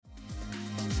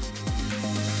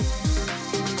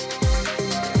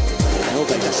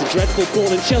That's a dreadful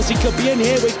ball, and Chelsea could be in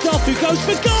here with Goff, who goes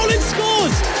for goal and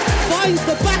scores! Finds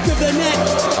the back of the net.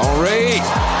 Henry!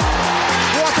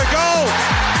 What a goal!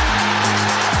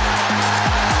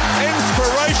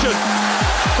 Inspiration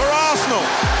for Arsenal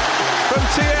from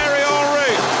Thierry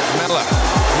Henry. Miller,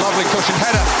 lovely cushion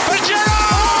header. For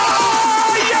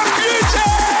Giroud! You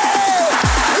beauty!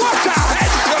 What a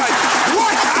head, son!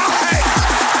 What a head!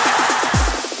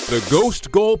 The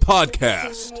Ghost Goal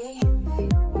Podcast.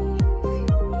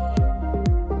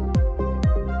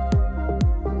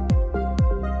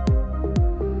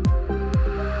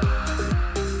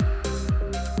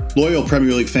 Loyal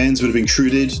Premier League fans would have been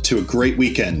treated to a great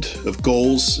weekend of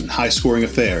goals and high-scoring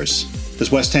affairs,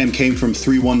 as West Ham came from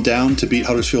 3-1 down to beat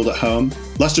Huddersfield at home.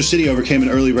 Leicester City overcame an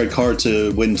early red card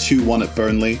to win 2-1 at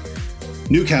Burnley.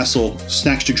 Newcastle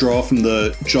snatched a draw from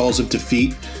the jaws of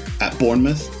defeat at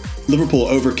Bournemouth. Liverpool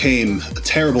overcame a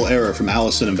terrible error from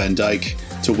Alisson and Van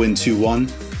Dijk to win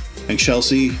 2-1. And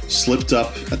Chelsea slipped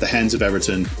up at the hands of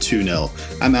Everton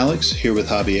 2-0. I'm Alex, here with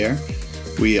Javier.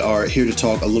 We are here to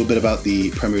talk a little bit about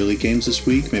the Premier League games this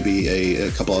week, maybe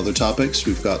a couple other topics.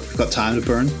 We've got time to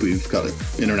burn. We've got an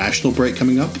international break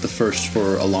coming up, the first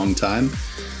for a long time.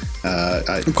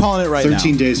 I'm calling it right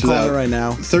 13 now. days I'm without calling it right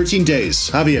now. 13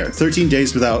 days, Javier. 13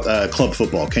 days without club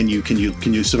football. Can you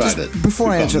survive it?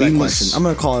 Before I answer that question, I'm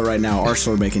going to call it right now.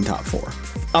 Arsenal are making top four.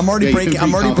 I'm already breaking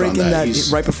that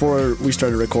right before we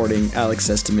started recording. Alex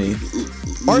says to me,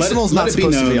 Arsenal's not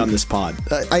supposed to be on this pod.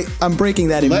 I'm breaking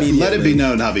that immediately. Let it be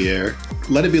known, Javier.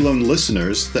 Let it be known,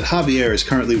 listeners, that Javier is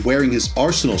currently wearing his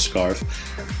Arsenal scarf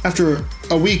after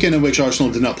a weekend in which Arsenal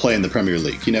did not play in the Premier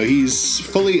League. You know, he's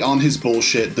fully on his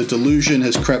bullshit. The delusion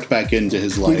has crept back into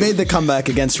his life. We made the comeback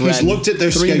against Rennes. He's looked at their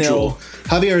 3-0. schedule.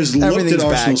 Javier has looked at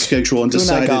Arsenal's schedule and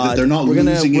decided that they're not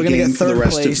losing a game for the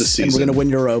rest of the season. And we're going to win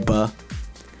Europa.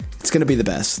 It's going to be the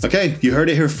best. Okay, you heard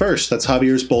it here first. That's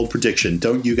Javier's bold prediction.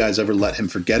 Don't you guys ever let him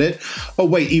forget it. Oh,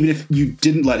 wait, even if you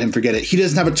didn't let him forget it, he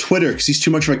doesn't have a Twitter because he's too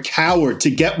much of a coward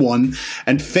to get one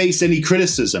and face any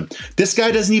criticism. This guy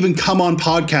doesn't even come on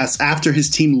podcasts after his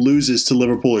team loses to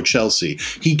Liverpool or Chelsea.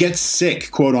 He gets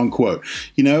sick, quote unquote.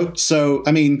 You know? So,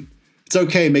 I mean, it's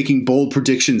okay making bold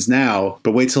predictions now,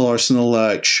 but wait till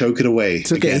Arsenal choke it away.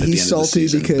 It's okay. He's salty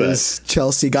because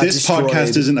Chelsea got destroyed. This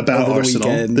podcast isn't about Arsenal.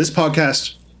 Weekend. This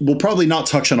podcast... We'll probably not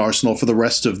touch on Arsenal for the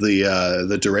rest of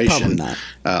the duration,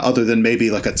 other than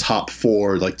maybe like a top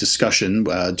four like discussion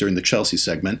during the Chelsea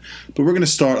segment. But we're going to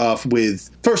start off with,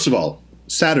 first of all,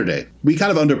 Saturday. We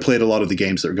kind of underplayed a lot of the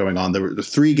games that were going on. There were the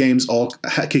three games all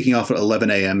kicking off at 11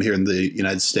 a.m. here in the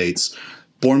United States.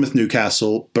 Bournemouth,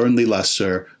 Newcastle, Burnley,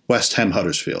 Leicester, West Ham,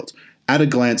 Huddersfield. At a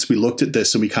glance, we looked at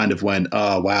this and we kind of went,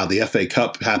 oh, wow, the FA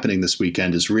Cup happening this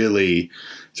weekend it's really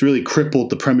crippled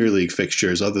the Premier League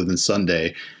fixtures other than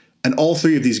Sunday. And all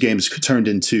three of these games turned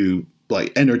into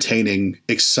like entertaining,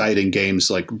 exciting games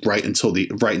like right until the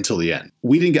end.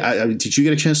 We didn't get. Did you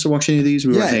get a chance to watch any of these?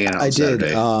 We were hanging out. I did.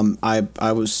 Saturday.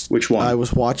 I was. Which one? I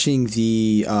was watching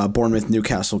the Bournemouth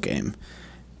Newcastle game,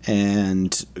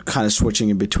 and kind of switching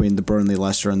in between the Burnley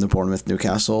Leicester and the Bournemouth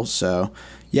Newcastle. So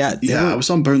yeah, I was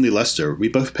on Burnley Leicester. We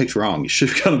both picked wrong. You should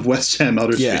have gone with West Ham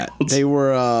Huddersfield. Yeah, they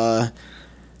were.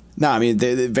 No, I mean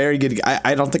they're very good.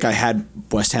 I don't think I had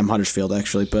West Ham Huddersfield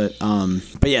actually, but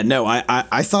yeah, no,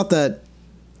 I thought that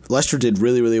Leicester did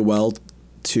really, really well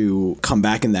to come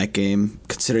back in that game,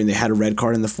 considering they had a red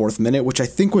card in the 4th minute, which I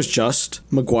think was just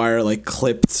Maguire like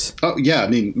clipped. Oh yeah, I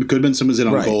mean Goodmanson was in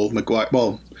on goal. Maguire.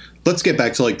 Well, let's get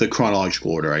back to like the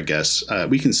chronological order, I guess.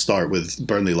 We can start with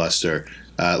Burnley Leicester.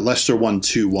 Leicester won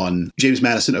 2-1. James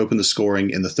Maddison opened the scoring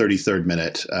in the 33rd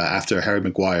minute after Harry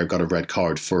Maguire got a red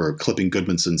card for clipping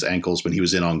Goodmanson's ankles when he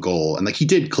was in on goal. And like he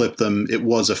did clip them. It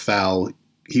was a foul.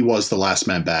 He was the last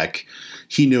man back.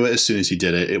 He knew it as soon as he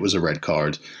did it. It was a red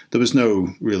card. There was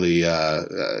no really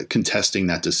contesting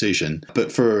that decision.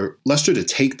 But for Leicester to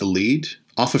take the lead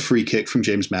off a free kick from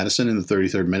James Maddison in the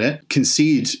 33rd minute,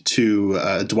 concede to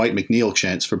a Dwight McNeil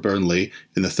chance for Burnley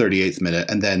in the 38th minute,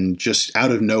 and then just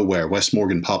out of nowhere, Wes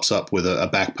Morgan pops up with a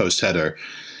back post header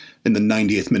in the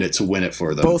 90th minute to win it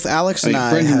for them. Both Alex and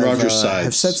I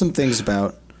have said some things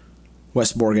about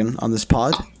Wes Morgan on this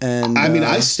pod, and I mean,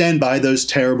 I stand by those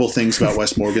terrible things about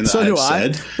Wes Morgan that so I've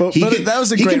said. But that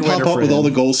was a great winner for him.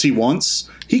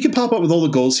 He can pop up with all the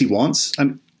goals he wants.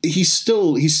 He's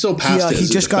still past it. He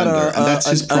just got that's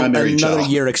his primary job. Another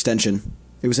year extension.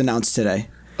 It was announced today.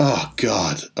 Oh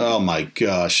God! Oh my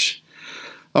gosh!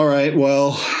 All right,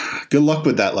 well, good luck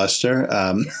with that, Leicester.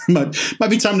 Might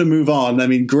be time to move on. I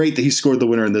mean, great that he scored the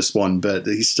winner in this one, but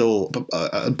he's still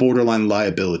a borderline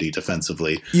liability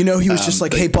defensively. He was just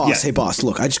like, hey, boss,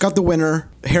 look, I just got the winner.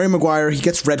 Harry Maguire, he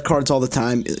gets red cards all the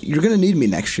time. You're going to need me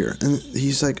next year. And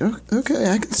he's like, oh, okay,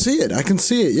 I can see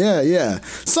it. Yeah.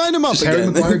 Sign him up Does again.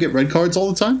 Harry Maguire get red cards all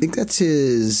the time? I think that's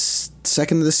his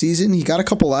second of the season. He got a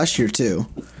couple last year, too.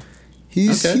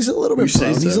 He's a little bit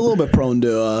prone. He's a little bit prone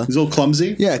to. He's a little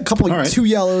clumsy. Yeah, two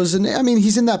yellows, and I mean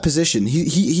he's in that position.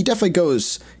 He definitely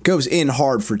goes in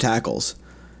hard for tackles.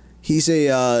 He's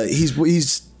a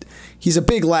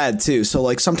big lad too. So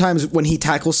like sometimes when he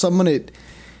tackles someone, it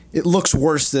looks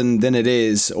worse than it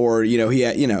is, or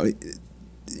usually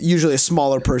a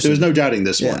smaller person. There was no doubting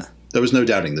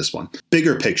this one.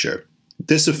 Bigger picture.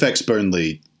 This affects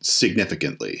Burnley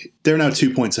significantly. They're now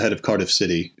 2 points ahead of Cardiff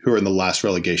City, who are in the last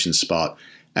relegation spot,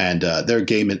 and have a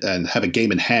game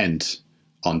in hand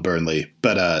on Burnley.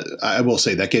 But I will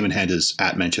say that game in hand is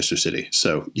at Manchester City,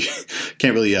 so you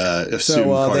can't really assume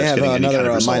Cardiff's they have getting any kind of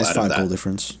another result minus out of 5 that. goal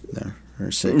difference there. Or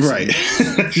 6. Right.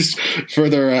 Just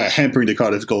further hampering the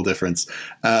Cardiff's goal difference.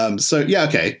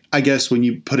 Okay. I guess when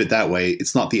you put it that way,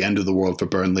 it's not the end of the world for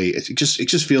Burnley. It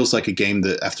just feels like a game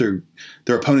that after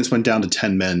their opponents went down to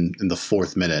 10 men in the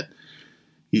 4th minute,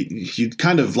 you'd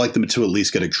kind of like them to at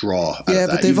least get a draw out of that. Yeah,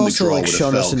 but they've Even also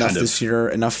shown us enough this year,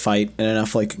 enough fight, and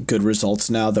enough good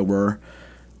results now that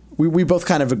we both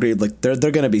kind of agreed they're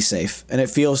going to be safe. And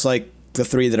it feels like the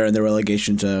 3 that are in the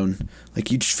relegation zone, it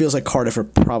just feels like Cardiff are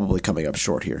probably coming up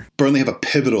short here. Burnley have a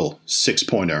pivotal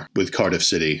 6-pointer with Cardiff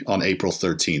City on April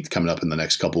 13th coming up in the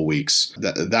next couple of weeks.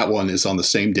 That one is on the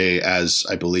same day as,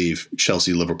 I believe,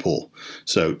 Chelsea-Liverpool.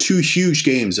 So 2 huge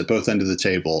games at both ends of the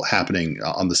table happening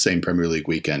on the same Premier League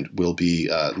weekend. We'll be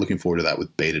looking forward to that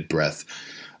with bated breath.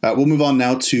 We'll move on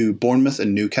now to Bournemouth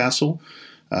and Newcastle.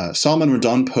 Salman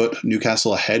Rondon put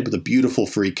Newcastle ahead with a beautiful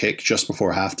free kick just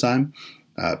before halftime.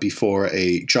 Before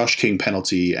a Josh King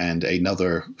penalty and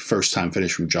another first-time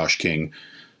finish from Josh King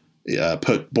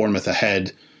put Bournemouth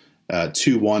ahead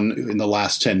 2-1 in the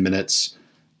last 10 minutes.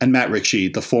 And Matt Ritchie,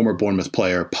 the former Bournemouth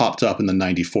player, popped up in the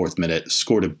 94th minute,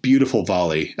 scored a beautiful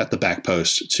volley at the back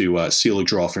post to seal a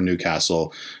draw for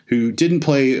Newcastle, who didn't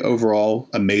play overall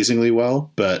amazingly well,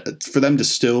 but for them to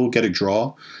still get a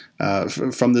draw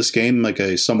from this game, like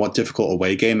a somewhat difficult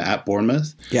away game at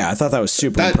Bournemouth. Yeah, I thought that was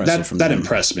super impressive from them. That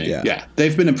impressed me. Yeah,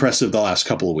 they've been impressive the last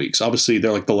couple of weeks. Obviously,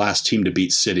 they're the last team to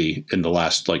beat City in the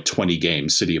last 20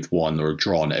 games. City have won or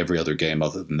drawn every other game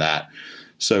other than that.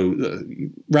 So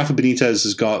Rafa Benitez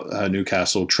has got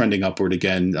Newcastle trending upward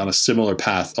again on a similar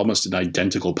path, almost an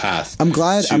identical path. I'm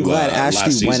glad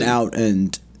Ashley went out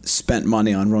and spent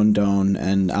money on Rondon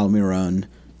and Almiron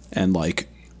and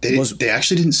They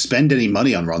actually didn't spend any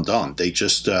money on Rondon. They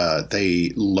just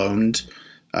they loaned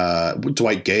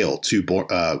Dwight Gale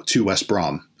to West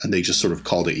Brom, and they just sort of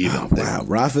called it even. Oh, wow,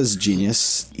 Rafa's a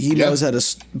genius. He knows how to.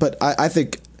 But I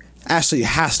think Ashley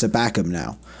has to back him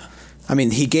now. I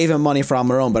mean, he gave him money for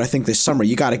Almiron, but I think this summer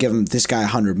you got to give him this guy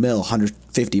 100 mil,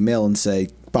 150 mil, and say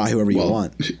buy whoever you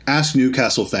want. Ask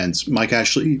Newcastle fans. Mike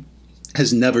Ashley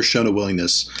has never shown a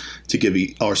willingness to give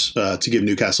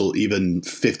Newcastle even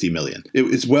 50 million.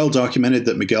 It's well documented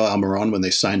that Miguel Almiron, when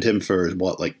they signed him for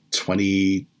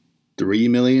 23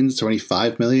 million,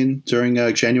 25 million during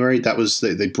January, that was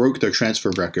they broke their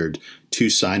transfer record to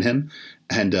sign him.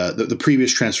 And the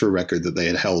previous transfer record that they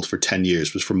had held for 10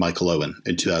 years was from Michael Owen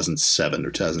in 2007 or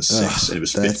 2006, and it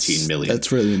was 15 million.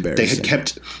 That's really embarrassing. They had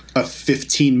kept a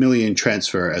 15 million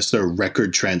transfer as their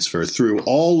record transfer through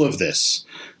all of these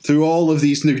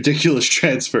ridiculous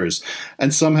transfers,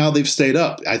 and somehow they've stayed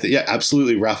up. I think,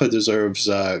 absolutely, Rafa deserves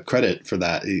credit for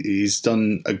that. He's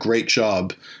done a great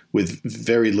job with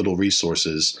very little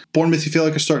resources. Bournemouth, you feel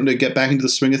like are starting to get back into the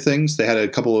swing of things. They had a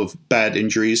couple of bad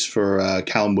injuries for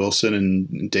Callum Wilson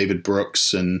and David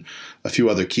Brooks and a few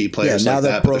other key players like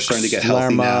that. Brooks, but they're starting to get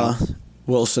healthy now.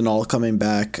 Wilson all coming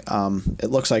back. It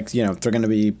looks like they're going to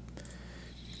be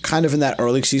kind of in that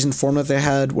early season form that they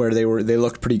had, where they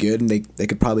looked pretty good and they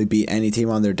could probably beat any team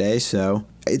on their day. So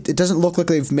it doesn't look like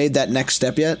they've made that next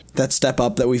step yet, that step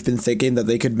up that we've been thinking that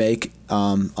they could make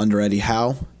under Eddie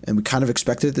Howe. And we kind of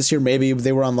expected it this year. Maybe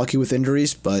they were unlucky with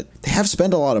injuries, but they have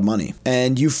spent a lot of money.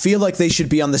 And you feel like they should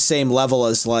be on the same level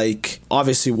as,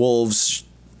 obviously Wolves,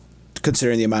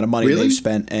 considering the amount of money they've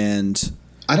spent. And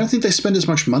I don't think they spend as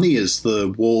much money as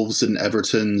the Wolves and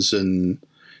Evertons and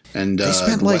they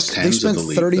spent West Hams of the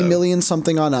league, 30 million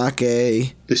something on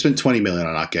Ake. They spent 20 million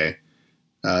on Ake.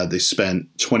 They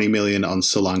spent 20 million on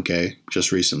Solanke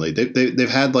just recently. They've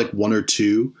had one or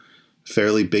two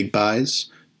fairly big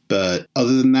buys, But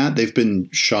other than that, they've been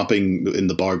shopping in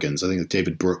the bargains. I think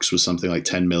David Brooks was something like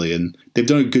 10 million. They've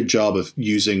done a good job of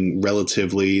using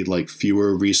relatively like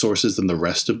fewer resources than the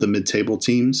rest of the mid-table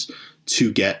teams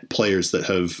to get players that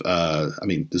have,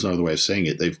 there's no other way of saying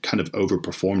it. They've kind of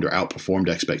overperformed or outperformed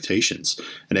expectations.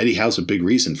 And Eddie Howe's a big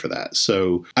reason for that.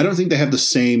 So I don't think they have the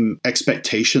same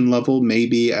expectation level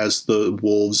maybe as the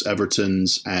Wolves,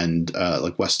 Evertons, and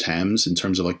like West Ham's in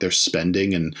terms of like their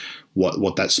spending and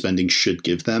what that spending should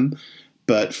give them.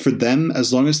 But for them,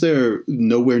 as long as they're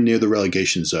nowhere near the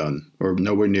relegation zone or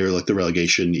nowhere near like the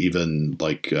relegation, even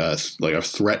like a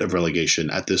threat of relegation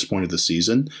at this point of the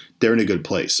season, they're in a good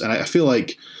place. And I feel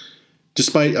like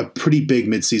despite a pretty big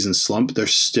midseason slump,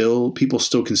 people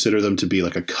still consider them to be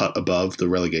like a cut above the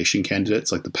relegation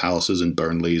candidates, like the Palaces and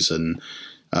Burnleys and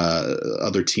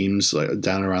other teams like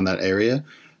down around that area.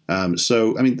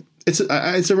 It's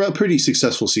a pretty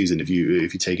successful season if you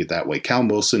take it that way. Callum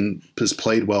Wilson has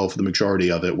played well for the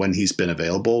majority of it when he's been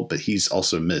available, but he's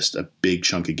also missed a big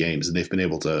chunk of games, and they've been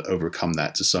able to overcome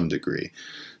that to some degree.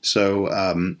 So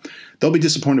they'll be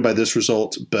disappointed by this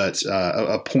result, but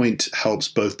a point helps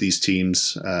both these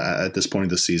teams at this point of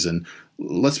the season.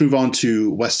 Let's move on to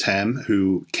West Ham,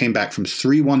 who came back from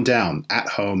 3-1 down at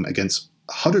home against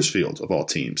Huddersfield, of all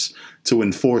teams, to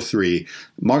win 4-3.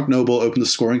 Mark Noble opened the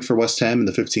scoring for West Ham in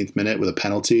the 15th minute with a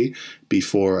penalty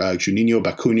before Juninho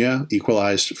Bacuna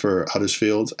equalized for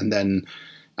Huddersfield. And then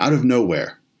out of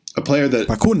nowhere, a player that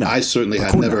I certainly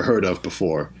had never heard of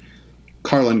before,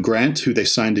 Karlan Grant, who they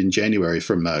signed in January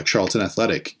from Charlton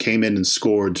Athletic, came in and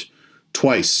scored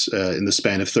twice in the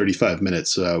span of 35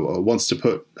 minutes. Once to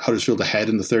put Huddersfield ahead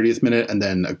in the 30th minute, and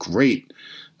then a great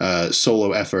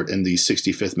solo effort in the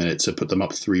 65th minute to put them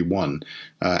up 3-1.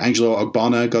 Angelo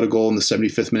Ogbonna got a goal in the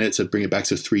 75th minute to bring it back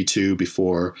to 3-2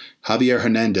 before Javier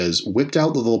Hernandez whipped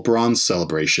out the LeBron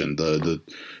celebration, the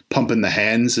pumping the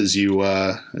hands as you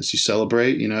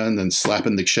celebrate, and then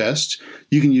slapping the chest.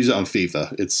 You can use it on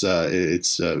FIFA.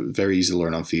 It's very easy to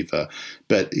learn on FIFA.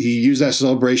 But he used that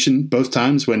celebration both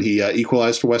times when he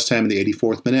equalized for West Ham in the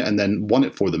 84th minute and then won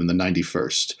it for them in the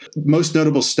 91st. Most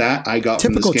notable stat I got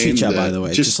from this game. Typical Chicha, by the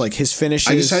way. Just like his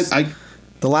finishes.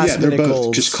 The last minute they're both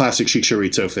goals. Just classic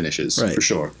Chicharito finishes, right, for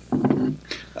sure.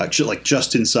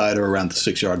 Just inside or around the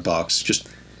 6-yard box, just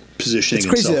positioning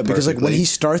himself. It's crazy though, because like when he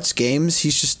starts games,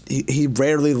 he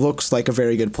rarely looks like a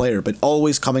very good player, but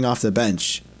always coming off the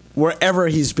bench wherever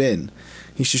he's been.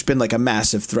 He's just been like a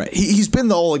massive threat. He's been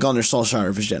the Ole Gunnar Solskjaer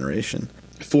of his generation.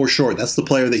 For sure. That's the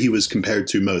player that he was compared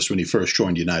to most when he first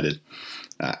joined United.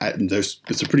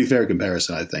 It's a pretty fair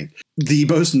comparison, I think. The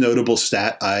most notable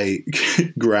stat I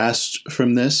grasped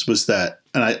from this was that,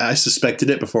 and I suspected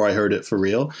it before I heard it for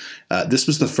real, this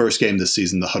was the first game this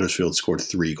season the Huddersfield scored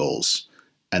 3 goals.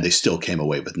 And they still came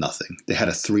away with nothing. They had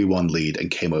a 3-1 lead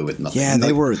and came away with nothing. Yeah,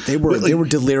 they were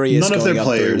delirious. None of their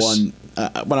players.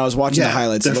 3-1. When I was watching the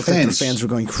highlights, it looked like the fans were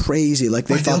going crazy. Like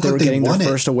they thought they were getting their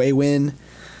first away win.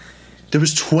 There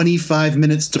was 25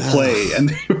 minutes to play,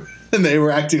 and they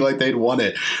were acting like they'd won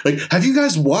it. Like, have you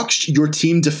guys watched your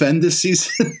team defend this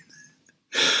season?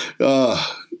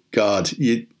 Oh God,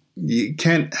 you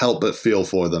can't help but feel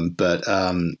for them. But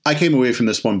I came away from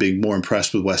this one being more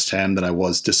impressed with West Ham than I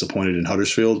was disappointed in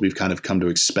Huddersfield. We've kind of come to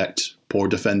expect poor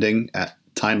defending at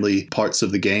timely parts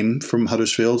of the game from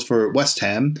Huddersfield. For West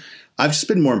Ham, I've just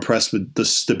been more impressed with the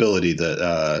stability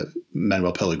that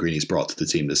Manuel Pellegrini's brought to the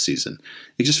team this season.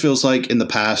 It just feels like in the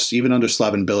past, even under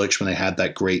Slaven Bilic, when they had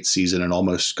that great season and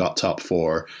almost got top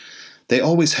 4, they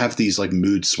always have these like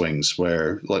mood swings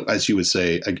where, like, as you would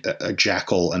say, a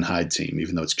Jekyll and Hyde team,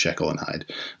 even though it's Jekyll and Hyde.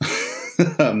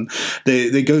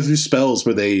 They go through spells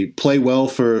where they play well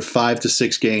for 5 to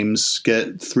 6 games,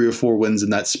 get 3 or 4 wins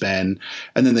in that span,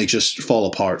 and then they just fall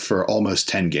apart for almost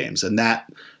 10 games. And that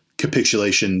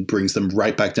capitulation brings them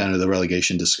right back down to the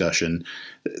relegation discussion.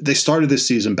 They started this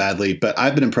season badly, but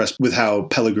I've been impressed with how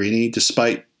Pellegrini,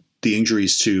 despite the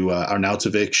injuries to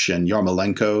Arnautovic and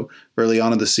Yarmolenko early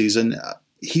on in the season,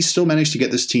 he still managed to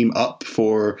get this team up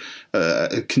for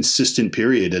a consistent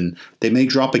period. And they may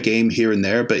drop a game here and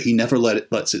there, but he never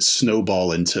lets it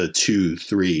snowball into 2,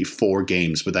 3, 4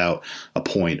 games without a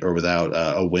point or without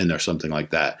a win or something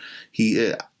like that.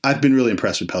 I've been really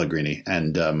impressed with Pellegrini,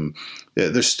 and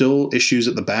there's still issues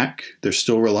at the back. They're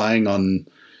still relying on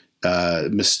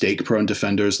mistake-prone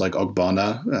defenders like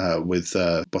Ogbonna with,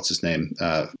 what's his name?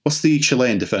 What's the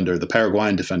Chilean defender, the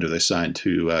Paraguayan defender they signed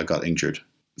who got injured?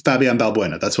 Fabian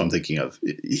Balbuena, that's what I'm thinking of.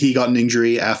 He got an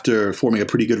injury after forming a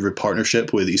pretty good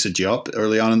partnership with Issa Diop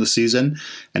early on in the season,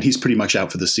 and he's pretty much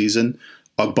out for the season.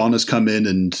 Ogbonna's come in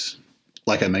and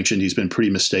Like I mentioned, he's been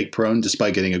pretty mistake prone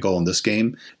despite getting a goal in this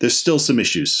game. There's still some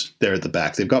issues there at the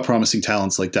back. They've got promising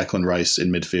talents like Declan Rice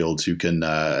in midfield who can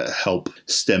help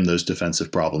stem those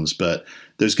defensive problems. But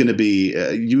there's going to be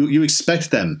you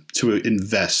expect them to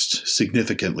invest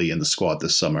significantly in the squad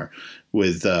this summer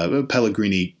with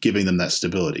Pellegrini giving them that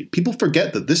stability. People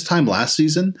forget that this time last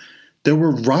season, there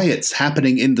were riots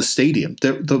happening in the stadium.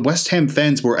 The West Ham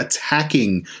fans were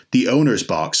attacking the owner's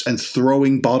box and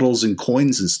throwing bottles and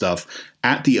coins and stuff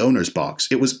at the owner's box.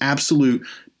 It was absolute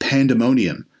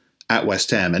pandemonium at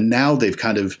West Ham. And now they've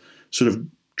kind of sort of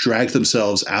dragged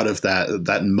themselves out of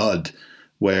that mud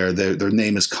where their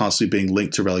name is constantly being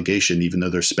linked to relegation, even though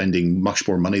they're spending much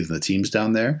more money than the teams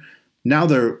down there. Now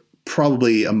they're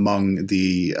probably among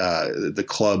the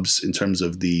clubs in terms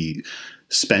of the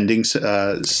spending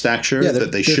stature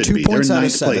that they should be. They're in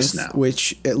ninth place now.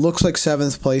 Which it looks like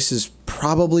seventh place is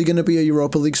probably going to be a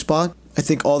Europa League spot. I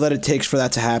think all that it takes for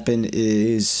that to happen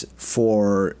is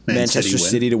for Manchester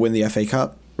City to win the FA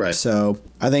Cup. Right. So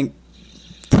I think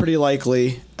pretty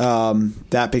likely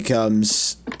that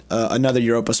becomes another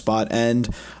Europa spot.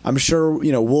 And I'm sure,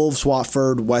 Wolves,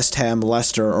 Watford, West Ham,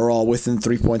 Leicester are all within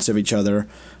 3 points of each other.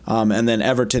 And then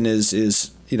Everton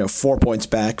is 4 points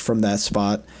back from that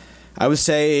spot. I would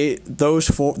say those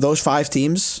 5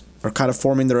 teams are kind of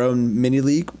forming their own mini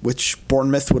league, which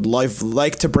Bournemouth would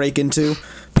like to break into,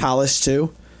 Palace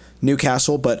too,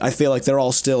 Newcastle, but I feel like they're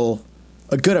all still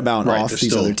a good amount off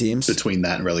these other teams. Between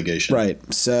that and relegation.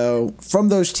 Right. So from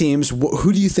those teams,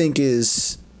 who do you think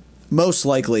is most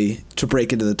likely to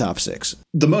break into the top 6?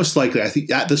 The most likely, I think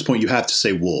at this point you have to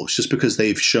say Wolves, just because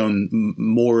they've shown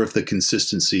more of the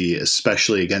consistency,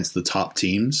 especially against the top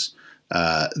teams.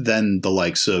 Than the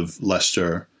likes of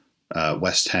Leicester,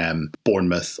 West Ham,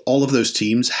 Bournemouth. All of those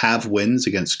teams have wins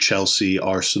against Chelsea,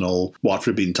 Arsenal,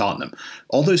 Watford beating Tottenham.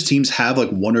 All those teams have like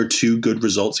 1 or 2 good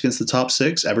results against the top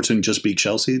 6. Everton just beat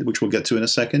Chelsea, which we'll get to in a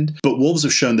second. But Wolves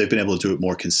have shown they've been able to do it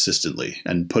more consistently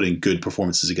and putting good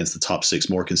performances against the top 6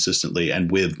 more consistently and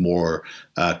with more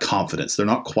confidence. They're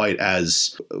not quite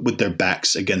as with their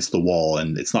backs against the wall,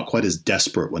 and it's not quite as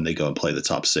desperate when they go and play the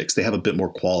top 6. They have a bit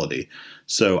more quality.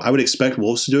 So I would expect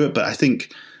Wolves to do it, but I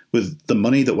think with the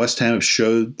money that West Ham have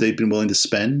showed they've been willing to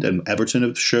spend and Everton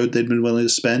have showed they've been willing to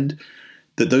spend,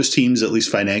 that those teams, at least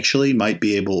financially, might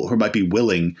be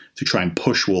willing to try and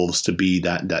push Wolves to be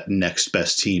that next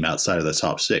best team outside of the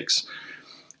top 6.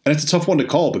 And it's a tough one to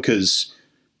call because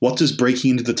what does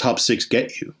breaking into the top 6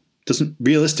 get you? It doesn't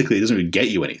even get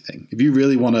you anything. If you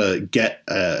really want to get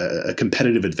a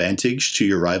competitive advantage to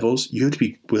your rivals, you have to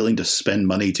be willing to spend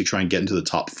money to try and get into the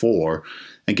top 4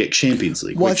 and get Champions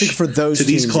League. Well, I think for those to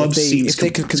teams, these clubs if they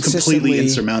could consistently completely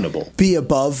insurmountable. Be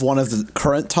above one of the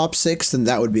current top 6, then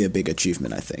that would be a big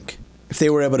achievement, I think. If they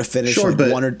were able to finish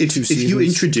but 1 or 2 seasons. If you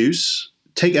introduce,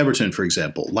 take Everton, for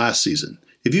example, last season.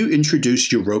 If you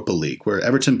introduce Europa League, where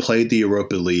Everton played the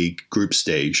Europa League group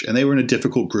stage, and they were in a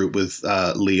difficult group with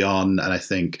Lyon and I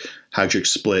think Hajduk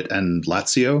Split and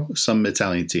Lazio, some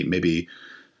Italian team, maybe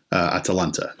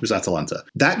Atalanta. It was Atalanta.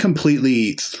 That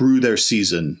completely threw their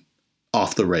season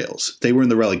off the rails. They were in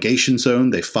the relegation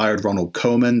zone. They fired Ronald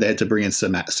Koeman. They had to bring in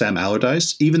Sam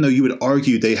Allardyce, even though you would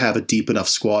argue they have a deep enough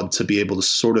squad to be able to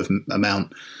sort of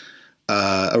amount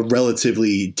a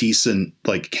relatively decent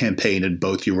campaign in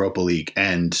both Europa League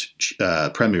and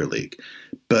Premier League.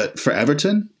 But for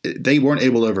Everton, they weren't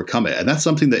able to overcome it. And that's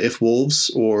something that if Wolves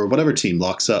or whatever team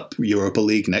locks up Europa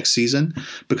League next season,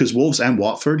 because Wolves and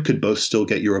Watford could both still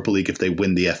get Europa League if they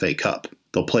win the FA Cup.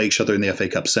 They'll play each other in the FA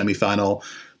Cup semi-final.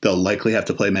 They'll likely have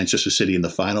to play Manchester City in the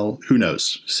final. Who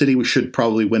knows? City should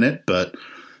probably win it, but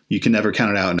you can never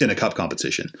count it out in a cup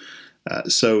competition.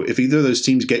 So if either of those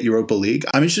teams get Europa League,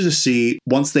 I'm interested to see,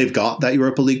 once they've got that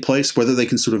Europa League place, whether they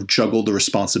can sort of juggle the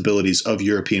responsibilities of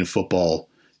European football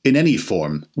in any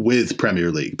form with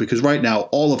Premier League. Because right now,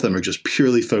 all of them are just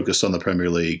purely focused on the Premier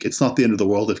League. It's not the end of the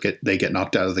world if they get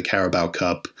knocked out of the Carabao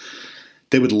Cup.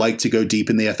 They would like to go deep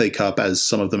in the FA Cup, as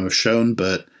some of them have shown,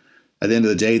 but at the end of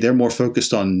the day, they're more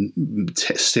focused on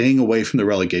staying away from the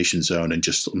relegation zone and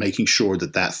just making sure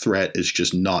that threat is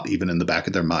just not even in the back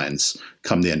of their minds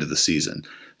come the end of the season.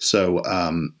 So,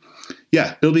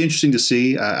 it'll be interesting to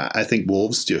see. I think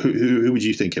Wolves. Who would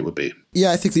you think it would be?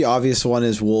 Yeah, I think the obvious one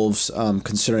is Wolves,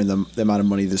 considering the amount of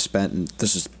money they spent, and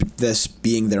this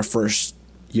being their first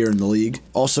year in the league.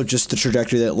 Also, just the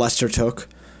trajectory that Leicester took.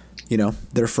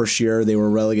 Their first year, they were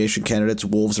relegation candidates.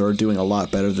 Wolves are doing a lot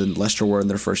better than Leicester were in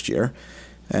their first year.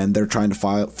 And they're trying to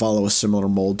follow a similar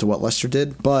mold to what Leicester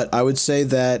did. But I would say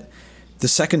that the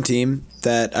second team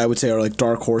that I would say are like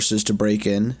dark horses to break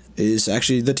in is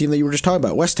actually the team that you were just talking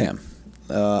about, West Ham.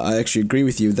 I actually agree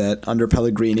with you that under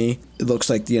Pellegrini, it looks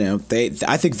like,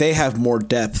 I think they have more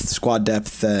squad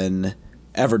depth than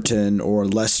Everton or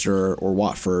Leicester or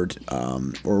Watford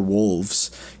or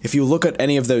Wolves. If you look at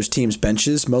any of those teams'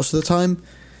 benches, most of the time,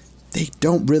 they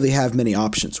don't really have many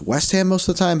options. West Ham most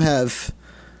of the time have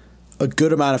a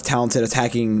good amount of talented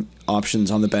attacking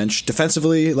options on the bench.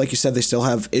 Defensively, like you said, they still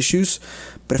have issues.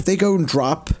 But if they go and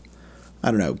drop, I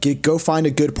don't know, go find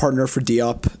a good partner for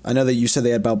Diop. I know that you said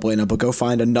they had Balbuena, but go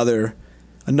find another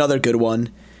good one.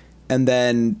 And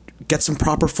then get some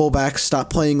proper fullbacks.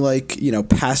 Stop playing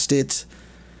past it,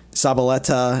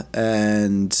 Zabaleta,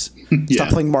 and stop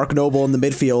playing Mark Noble in the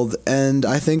midfield. And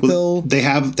I think they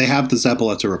have the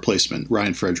Zabaleta replacement,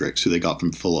 Ryan Fredericks, who they got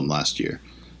from Fulham last year.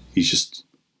 He's just...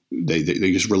 They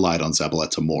just relied on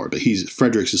Zabaleta more, but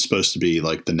Fredericks is supposed to be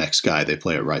like the next guy they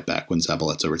play at right back when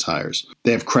Zabaleta retires.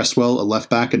 They have Cresswell, a left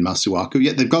back, and Masuaku.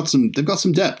 Yeah, they've got some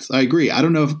depth. I agree. I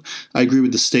don't know if I agree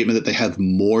with the statement that they have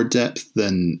more depth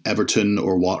than Everton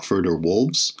or Watford or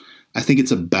Wolves. I think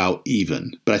it's about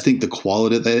even, but I think the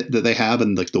quality that they have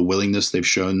and like the willingness they've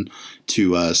shown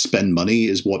to spend money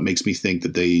is what makes me think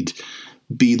that they'd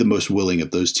be the most willing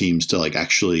of those teams to like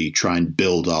actually try and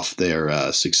build off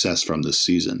their success from this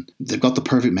season. They've got the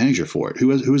perfect manager for it.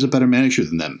 Who is a better manager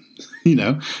than them?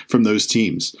 From those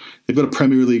teams, they've got a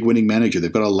Premier League winning manager.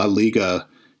 They've got a La Liga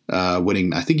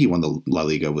winning. I think he won the La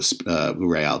Liga with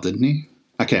Real, didn't he?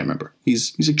 I can't remember.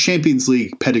 He's a Champions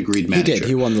League pedigreed manager. He did.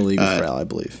 He won the league with Real, I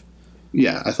believe.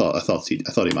 Yeah, I thought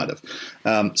he might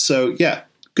have. So yeah.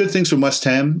 Good things from West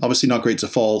Ham. Obviously not great to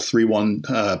fall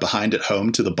 3-1 behind at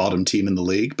home to the bottom team in the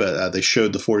league, but they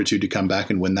showed the fortitude to come back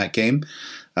and win that game.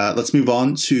 Let's move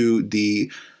on to the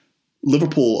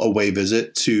Liverpool away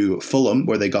visit to Fulham,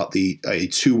 where they got a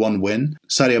 2-1 win.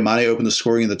 Sadio Mane opened the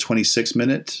scoring in the 26th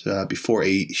minute before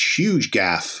a huge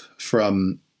gaffe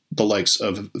from the likes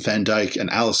of Van Dijk and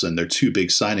Alisson, their two big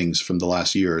signings from the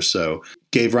last year or so,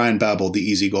 gave Ryan Babel the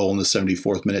easy goal in the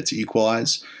 74th minute to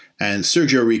equalize. And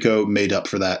Sergio Rico made up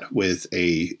for that with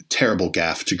a terrible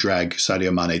gaffe to drag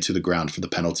Sadio Mane to the ground for the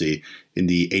penalty in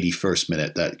the 81st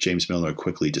minute that James Milner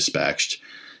quickly dispatched.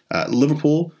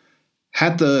 Liverpool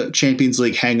had the Champions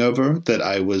League hangover that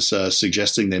I was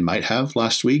suggesting they might have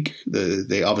last week.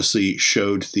 They obviously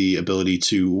showed the ability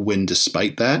to win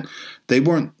despite that. They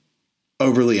weren't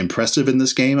overly impressive in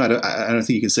this game. I don't think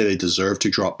you can say they deserved to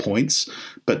drop points,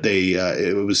 but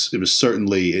it was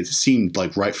certainly, it seemed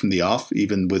like right from the off,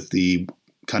 even with the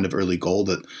kind of early goal,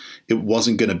 that it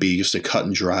wasn't going to be just a cut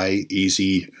and dry,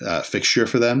 easy fixture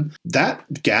for them. That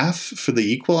gaffe for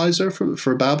the equalizer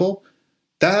for Babel,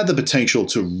 that had the potential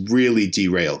to really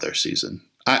derail their season.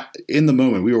 In the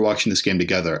moment we were watching this game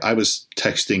together, I was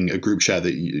texting a group chat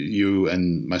that you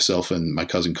and myself and my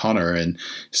cousin Connor are in,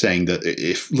 saying that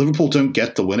if Liverpool don't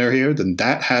get the winner here, then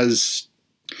that has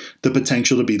the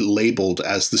potential to be labeled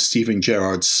as the Steven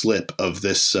Gerrard slip of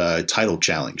this title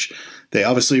challenge. They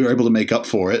obviously were able to make up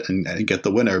for it and get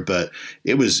the winner, but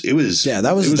it was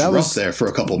rough there for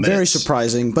a couple minutes. Very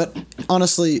surprising, but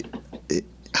honestly,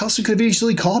 Alisson could have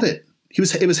easily caught it.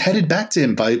 It was headed back to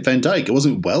him by Van Dijk. It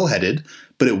wasn't well headed,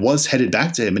 but it was headed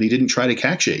back to him, and he didn't try to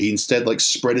catch it. He instead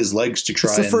spread his legs to try.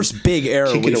 It's the first big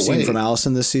error we've seen from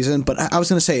Alisson this season. But I was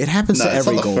going to say it happens to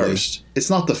every goalie. It's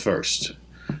not the first.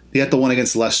 He had the one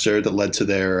against Leicester that led to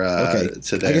their I guess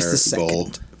the goal.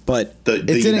 Second. But it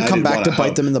didn't come back to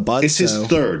bite them in the butt. It's his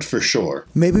third for sure.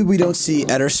 Maybe we don't see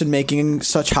Ederson making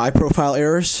such high-profile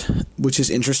errors, which is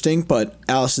interesting, but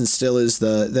Alisson still is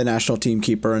the national team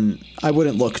keeper, and I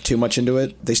wouldn't look too much into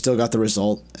it. They still got the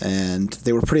result, and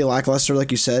they were pretty lackluster,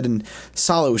 like you said, and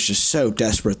Salah was just so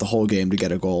desperate the whole game to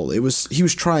get a goal. He was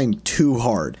trying too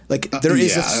hard. Like, there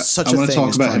is such a thing as trying too hard. I want to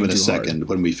talk about him in a second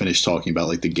when we finish talking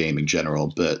about the game in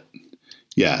general, but...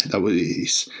 yeah,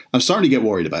 I'm starting to get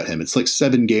worried about him. It's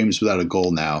 7 games without a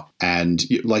goal now, and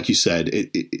like you said,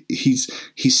 he's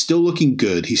still looking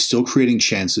good. He's still creating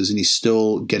chances, and he's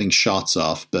still getting shots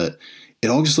off. But it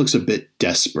all just looks a bit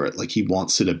desperate. Like he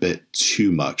wants it a bit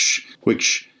too much.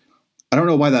 Which I don't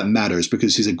know why that matters,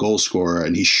 because he's a goal scorer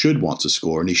and he should want to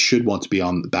score and he should want to be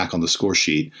back on the score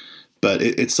sheet. But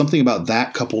it's something about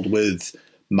that coupled with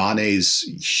Mane's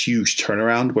huge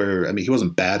turnaround where, I mean, he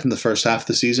wasn't bad in the first half of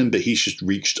the season, but he's just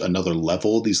reached another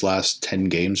level these last 10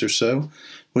 games or so.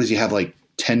 What does he have,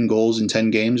 10 goals in 10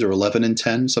 games or 11 in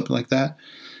 10, something like that?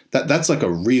 That's a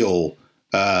real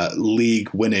league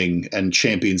winning and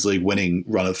Champions League winning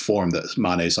run of form that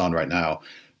Mane's on right now.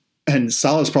 And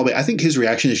Salah's probably, I think his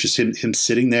reaction is just him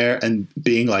sitting there and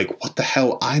being like, what the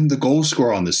hell? I'm the goal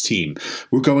scorer on this team.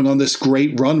 We're going on this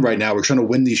great run right now. We're trying to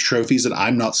win these trophies and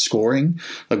I'm not scoring.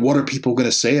 Like, what are people going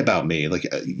to say about me? Like,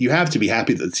 you have to be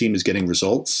happy that the team is getting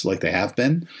results like they have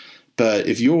been. But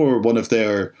if you're one of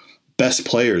their best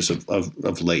players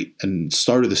of late and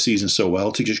started the season so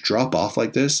well, to just drop off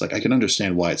like this, like, I can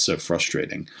understand why it's so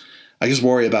frustrating. I just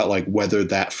worry about like whether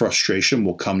that frustration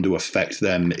will come to affect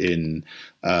them in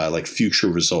like future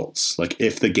results. Like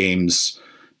if the game's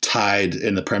tied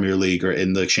in the Premier League or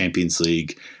in the Champions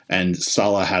League and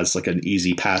Salah has like an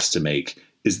easy pass to make,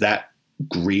 is that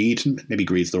greed? Maybe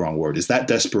greed's the wrong word. Is that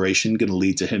desperation going to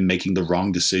lead to him making the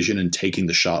wrong decision and taking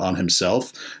the shot on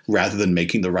himself rather than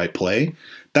making the right play?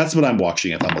 That's what I'm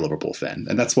watching if I'm a Liverpool fan,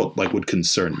 and that's what like would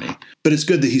concern me. But it's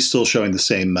good that he's still showing the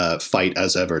same fight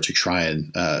as ever to try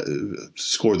and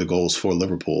score the goals for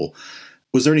Liverpool.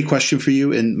 Was there any question for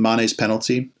you in Mane's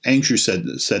penalty? Andrew said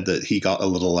that he got a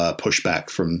little pushback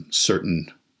from certain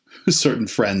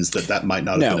friends that might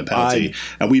not have been a penalty,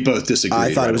 and we both disagreed.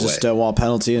 I thought right it was away. a Stonewall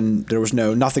penalty, and there was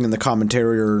nothing in the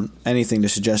commentary or anything to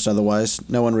suggest otherwise.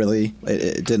 No one really.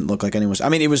 It didn't look like anyone was. I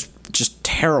mean, it was just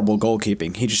terrible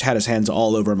goalkeeping. He just had his hands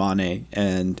all over Mane,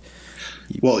 and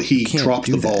he dropped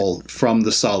the ball from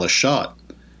the Salah shot.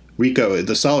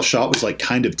 The Salah shot was like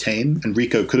kind of tame, and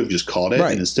Rico could have just caught it,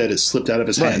 and instead it slipped out of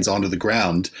his hands onto the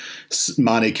ground.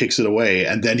 Mane kicks it away,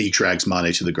 and then he drags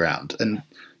Mane to the ground. And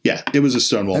yeah, it was a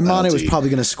Stonewall penalty. And Mane was probably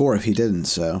going to score if he didn't,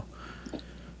 so.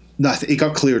 No, it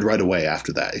got cleared right away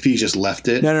after that. If he just left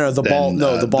it. No, the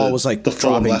ball was like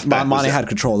dropping. Mane had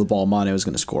control of the ball. Mane was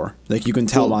going to score. Like you can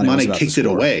tell Mane was about kicked to it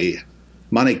score. away.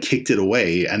 Mane kicked it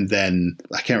away, and then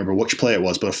I can't remember which player it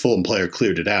was, but a Fulham player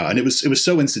cleared it out. And it was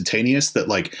so instantaneous that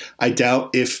like I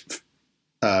doubt if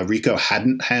Rico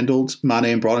hadn't handled Mane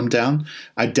and brought him down,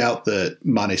 I doubt that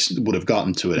Mane would have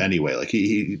gotten to it anyway. Like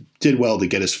he did well to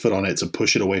get his foot on it to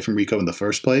push it away from Rico in the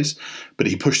first place, but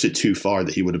he pushed it too far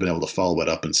that he would have been able to follow it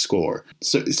up and score.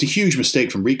 So it's a huge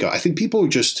mistake from Rico. I think people have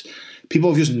just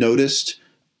noticed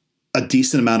a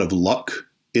decent amount of luck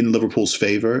in Liverpool's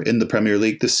favour in the Premier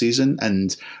League this season.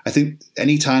 And I think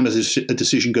any time a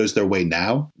decision goes their way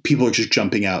now, people are just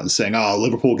jumping out and saying, oh,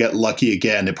 Liverpool get lucky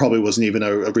again. It probably wasn't even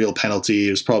a real penalty.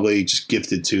 It was probably just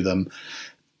gifted to them.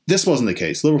 This wasn't the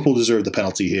case. Liverpool deserved the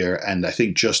penalty here, and I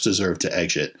think just deserved to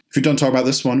exit. If you're done talking about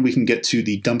this one, we can get to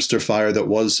the dumpster fire that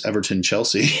was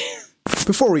Everton-Chelsea.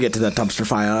 Before we get to that dumpster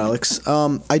fire, Alex,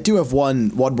 I do have one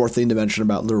more thing to mention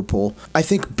about Liverpool. I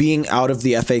think being out of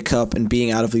the FA Cup and being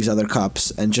out of these other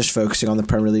cups and just focusing on the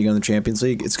Premier League and the Champions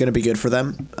League, it's going to be good for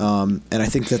them. And I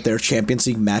think that their Champions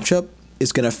League matchup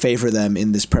is going to favor them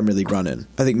in this Premier League run-in.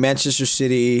 I think Manchester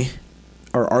City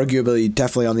are arguably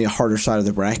definitely on the harder side of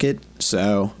the bracket,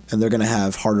 and they're going to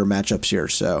have harder matchups here.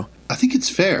 So I think it's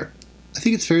fair. I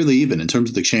think it's fairly even in terms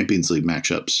of the Champions League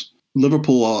matchups.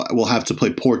 Liverpool will have to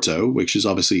play Porto, which is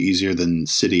obviously easier than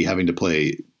City having to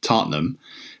play Tottenham.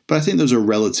 But I think those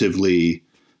are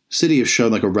City have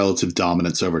shown like a relative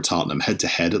dominance over Tottenham,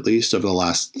 head-to-head at least, over the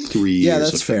last 3 years. Yeah,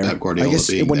 that's of fair. Pep Guardiola I guess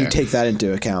being when there. you take that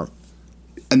into account.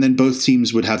 And then both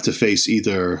teams would have to face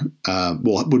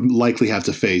would likely have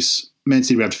to face, Man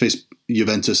City would have to face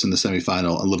Juventus in the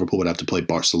semifinal, and Liverpool would have to play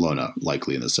Barcelona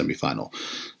likely in the semifinal.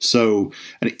 So,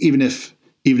 and even if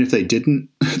they didn't,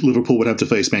 Liverpool would have to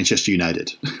face Manchester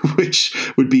United,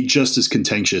 which would be just as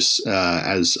contentious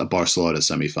as a Barcelona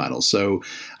semifinal. So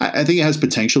I think it has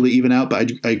potential to even out,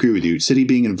 but I agree with you. City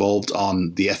being involved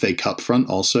on the FA Cup front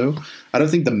also, I don't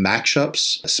think the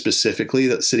matchups specifically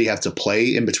that City have to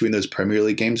play in between those Premier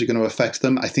League games are going to affect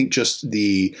them. I think just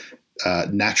the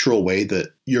natural way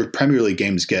that your Premier League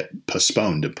games get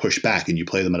postponed and pushed back and you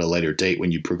play them at a later date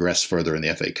when you progress further in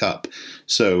the FA Cup.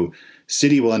 So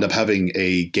City will end up having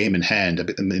a game in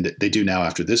hand. I mean, they do now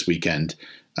after this weekend.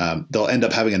 They'll end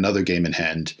up having another game in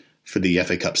hand for the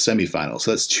FA Cup semifinal.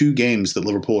 So that's 2 games that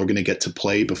Liverpool are going to get to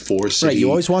play before City Right, you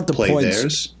always want the play points,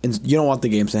 theirs. and you don't want the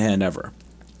games in hand ever.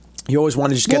 You always want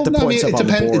to just get the points up on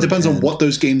the board. It depends on what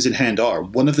those games in hand are.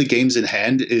 One of the games in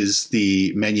hand is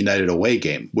the Man United away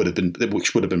game,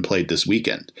 which would have been played this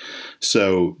weekend.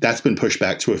 So that's been pushed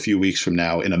back to a few weeks from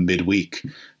now in a midweek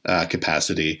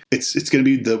capacity. It's going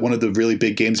to be one of the really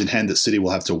big games in hand that City will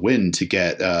have to win to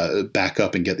get back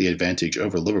up and get the advantage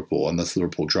over Liverpool, unless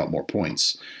Liverpool drop more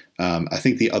points. I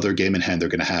think the other game in hand they're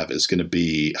going to have is going to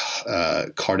be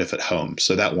Cardiff at home.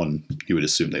 So that one you would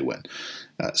assume they win.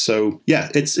 So yeah,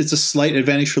 it's a slight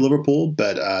advantage for Liverpool,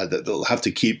 but they'll have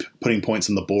to keep putting points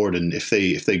on the board. And if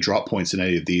they drop points in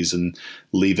any of these and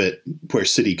leave it where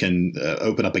City can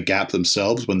open up a gap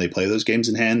themselves when they play those games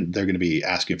in hand, they're going to be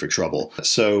asking for trouble.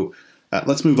 So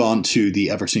Let's move on to the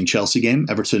Everton-Chelsea game.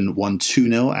 Everton won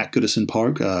 2-0 at Goodison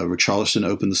Park. Richarlison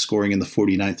opened the scoring in the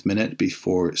 49th minute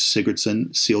before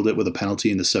Sigurdsson sealed it with a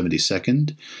penalty in the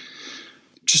 72nd.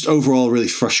 Just overall, really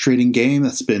frustrating game.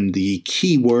 That's been the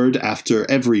key word after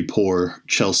every poor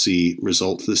Chelsea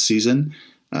result this season.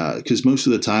 Because most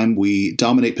of the time we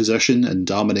dominate possession and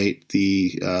dominate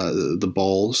the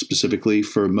ball specifically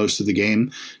for most of the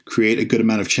game, create a good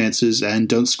amount of chances and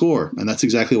don't score. And that's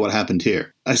exactly what happened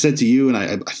here. I said to you, and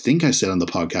I think I said on the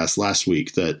podcast last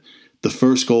week, that the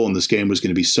first goal in this game was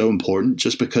going to be so important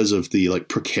just because of the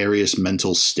precarious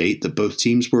mental state that both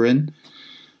teams were in.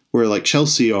 Where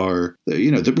Chelsea are,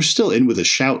 they were still in with a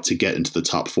shout to get into the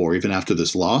top four even after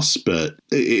this loss, but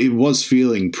it was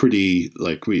feeling pretty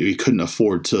like we couldn't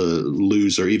afford to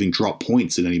lose or even drop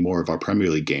points in any more of our Premier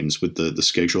League games with the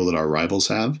schedule that our rivals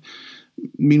have.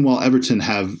 Meanwhile, Everton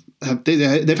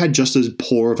they've had just as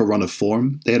poor of a run of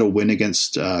form. They had a win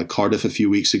against Cardiff a few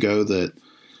weeks ago that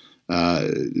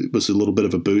was a little bit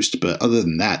of a boost, but other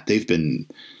than that, they've been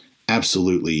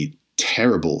absolutely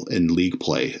terrible in league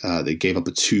play. They gave up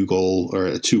a two-goal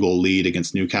lead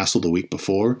against Newcastle the week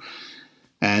before,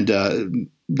 and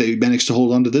they managed to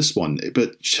hold on to this one.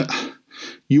 But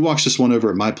you watched this one over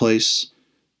at my place.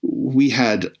 We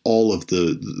had all of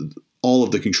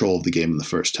the control of the game in the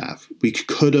first half. We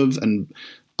could have, and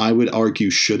I would argue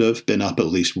should have, been up at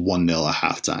least 1-0 at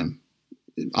halftime.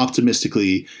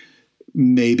 Optimistically,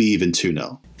 maybe even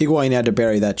 2-0. Higuain had to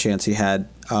bury that chance he had.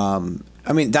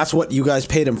 That's what you guys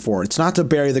paid him for. It's not to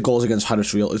bury the goals against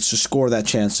Huddersfield. It's to score that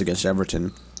chance against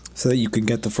Everton so that you can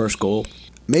get the first goal.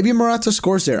 Maybe Morata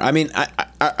scores there. I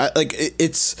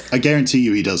guarantee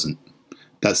you he doesn't.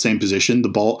 That same position, the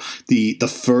ball, the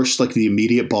first, the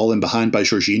immediate ball in behind by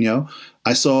Jorginho.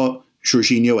 I saw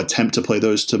Jorginho attempt to play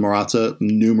those to Morata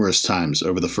numerous times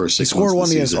over the first 6 months of the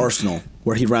season. He scored one against Arsenal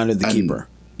where he rounded the keeper.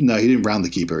 No, he didn't round the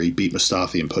keeper. He beat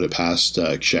Mustafi and put it past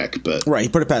Cech. But right, he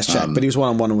put it past Cech, but he was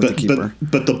one-on-one with the keeper.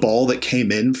 But the ball that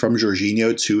came in from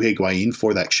Jorginho to Higuain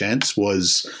for that chance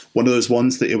was one of those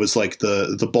ones that it was like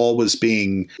the ball was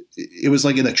being – it was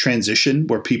like in a transition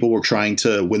where people were trying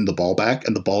to win the ball back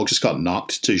and the ball just got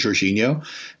knocked to Jorginho.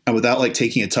 And without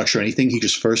taking a touch or anything, he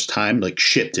just first time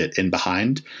shipped it in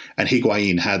behind. And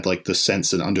Higuain had the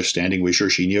sense and understanding with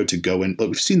Jorginho to go in.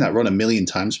 We've seen that run a million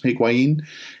times from Higuain.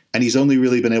 And he's only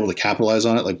really been able to capitalize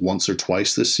on it once or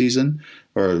twice this season,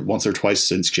 or once or twice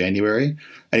since January.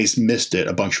 And he's missed it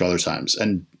a bunch of other times.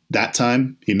 And that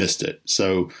time, he missed it.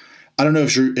 So I don't know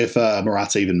if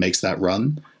Morata even makes that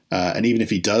run. And even if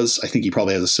he does, I think he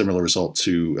probably has a similar result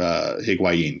to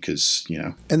Higuain because,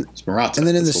 it's Morata. And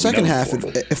then in the second half,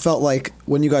 it felt like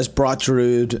when you guys brought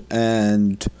Giroud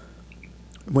and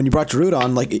when you brought Giroud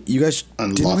on, you guys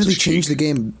didn't really change the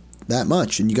game that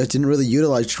much. And you guys didn't really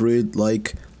utilize Giroud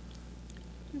like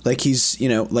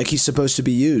he's supposed to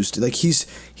be used. He's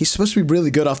supposed to be really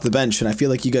good off the bench, and I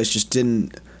feel like you guys just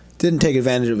didn't take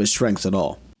advantage of his strengths at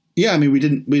all. Yeah, we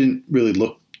didn't really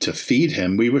look to feed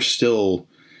him. We were still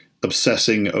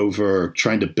obsessing over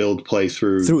trying to build play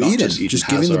through Eden, just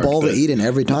giving the ball to Eden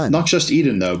every time. Not just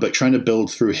Eden though, but trying to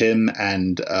build through him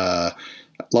and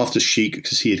Loftus-Cheek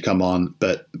because he had come on.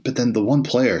 But then the one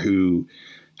player who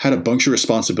had a bunch of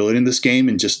responsibility in this game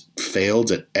and just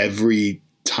failed at every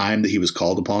time that he was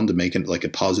called upon to make a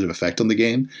positive effect on the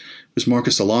game was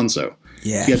Marcos Alonso.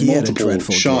 Yeah, he had multiple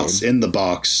shots in the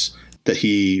box that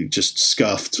he just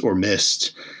scuffed or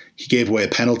missed. He gave away a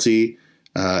penalty.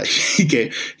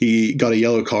 He got a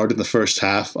yellow card in the first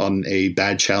half on a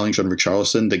bad challenge on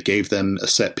Richarlison that gave them a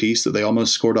set piece that they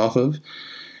almost scored off of.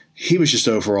 He was just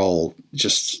overall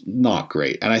just not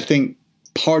great. And I think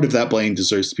part of that blame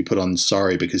deserves to be put on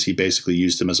Sarri because he basically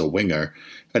used him as a winger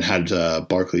and had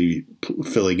Barkley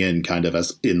filling in kind of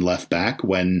as in left back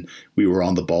when we were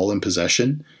on the ball in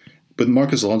possession. But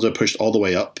Marcos Alonso pushed all the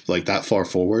way up that far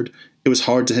forward. It was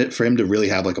hard for him to really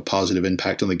have a positive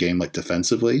impact on the game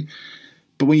defensively.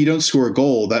 But when you don't score a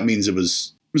goal, that means it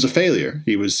was a failure.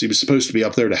 He was supposed to be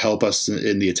up there to help us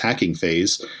in the attacking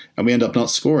phase, and we end up not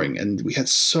scoring. And we had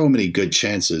so many good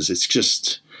chances. It's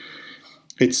just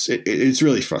it's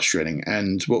really frustrating.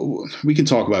 And we can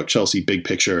talk about Chelsea big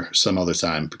picture some other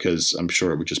time because I'm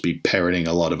sure it would just be parroting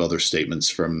a lot of other statements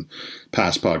from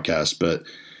past podcasts. But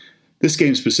this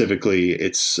game specifically,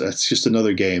 it's just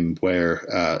another game where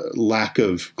lack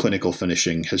of clinical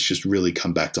finishing has just really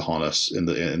come back to haunt us in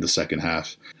the second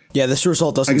half. Yeah, this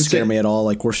result doesn't scare me at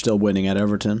all. We're still winning at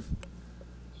Everton.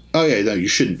 Oh yeah, no, you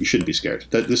shouldn't be scared.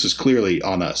 This is clearly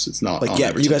on us. It's not. On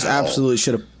Everton you guys absolutely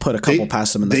should have put a couple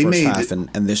past them in the first half, and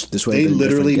this way. They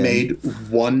literally made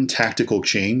one tactical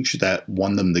change that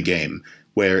won them the game,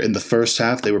 where in the first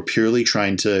half they were purely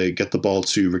trying to get the ball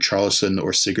to Richarlison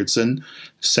or Sigurdsson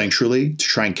centrally to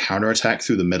try and counterattack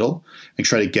through the middle and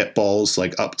try to get balls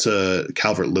like up to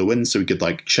Calvert-Lewin so he could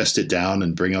like chest it down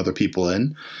and bring other people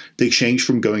in. They changed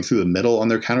from going through the middle on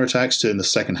their counterattacks to in the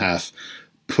second half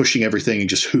pushing everything and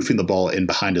just hoofing the ball in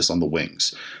behind us on the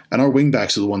wings. And our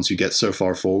wingbacks are the ones who get so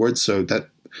far forward, so that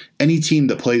any team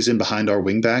that plays in behind our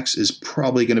wingbacks is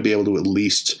probably going to be able to at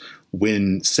least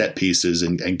win set pieces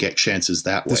and get chances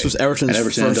that way. This was Everton's and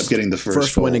Everton ended up getting the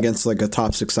first win against like a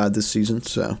top 6 side this season,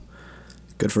 so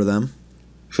good for them.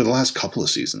 For the last couple of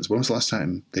seasons, when was the last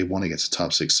time they won against a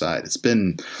top 6 side?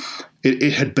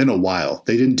 It had been a while.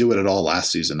 They didn't do it at all last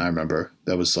season, I remember.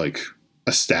 That was like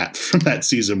a stat from that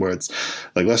season where it's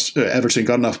like Everton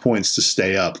got enough points to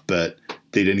stay up, but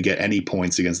they didn't get any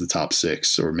points against the top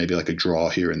 6 or maybe like a draw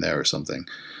here and there or something.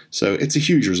 So it's a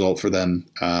huge result for them.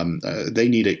 They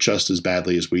need it just as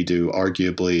badly as we do,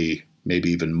 arguably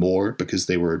maybe even more because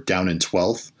they were down in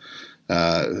 12th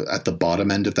at the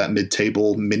bottom end of that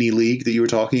mid-table mini league that you were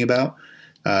talking about.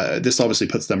 This obviously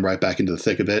puts them right back into the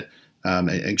thick of it.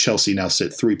 And Chelsea now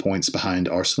sit 3 points behind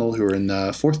Arsenal, who are in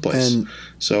 4th place.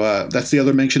 So that's the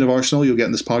other mention of Arsenal you'll get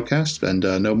in this podcast,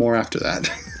 and no more after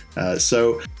that.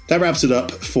 So that wraps it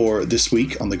up for this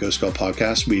week on the Go Skull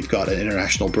podcast. We've got an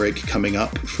international break coming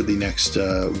up for the next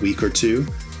week or two.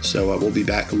 So we'll be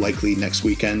back likely next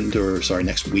week to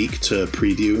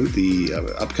preview the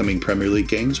upcoming Premier League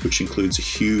games, which includes a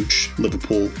huge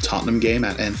Liverpool-Tottenham game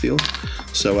at Anfield.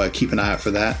 So keep an eye out for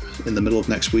that in the middle of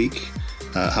next week.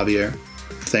 Javier,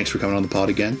 thanks for coming on the pod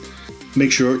again.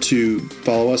 Make sure to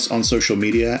follow us on social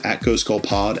media at Go Skull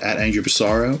Pod, at Andrew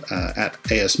Pissarro, at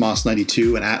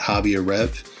ASMoss92, and at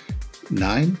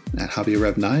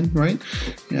JavierRev9, right?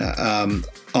 Yeah.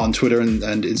 On Twitter and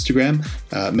Instagram.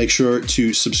 Make sure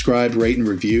to subscribe, rate, and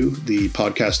review the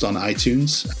podcast on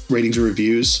iTunes. Ratings and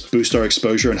reviews boost our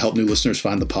exposure and help new listeners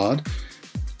find the pod.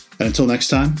 And until next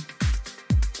time,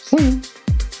 see you.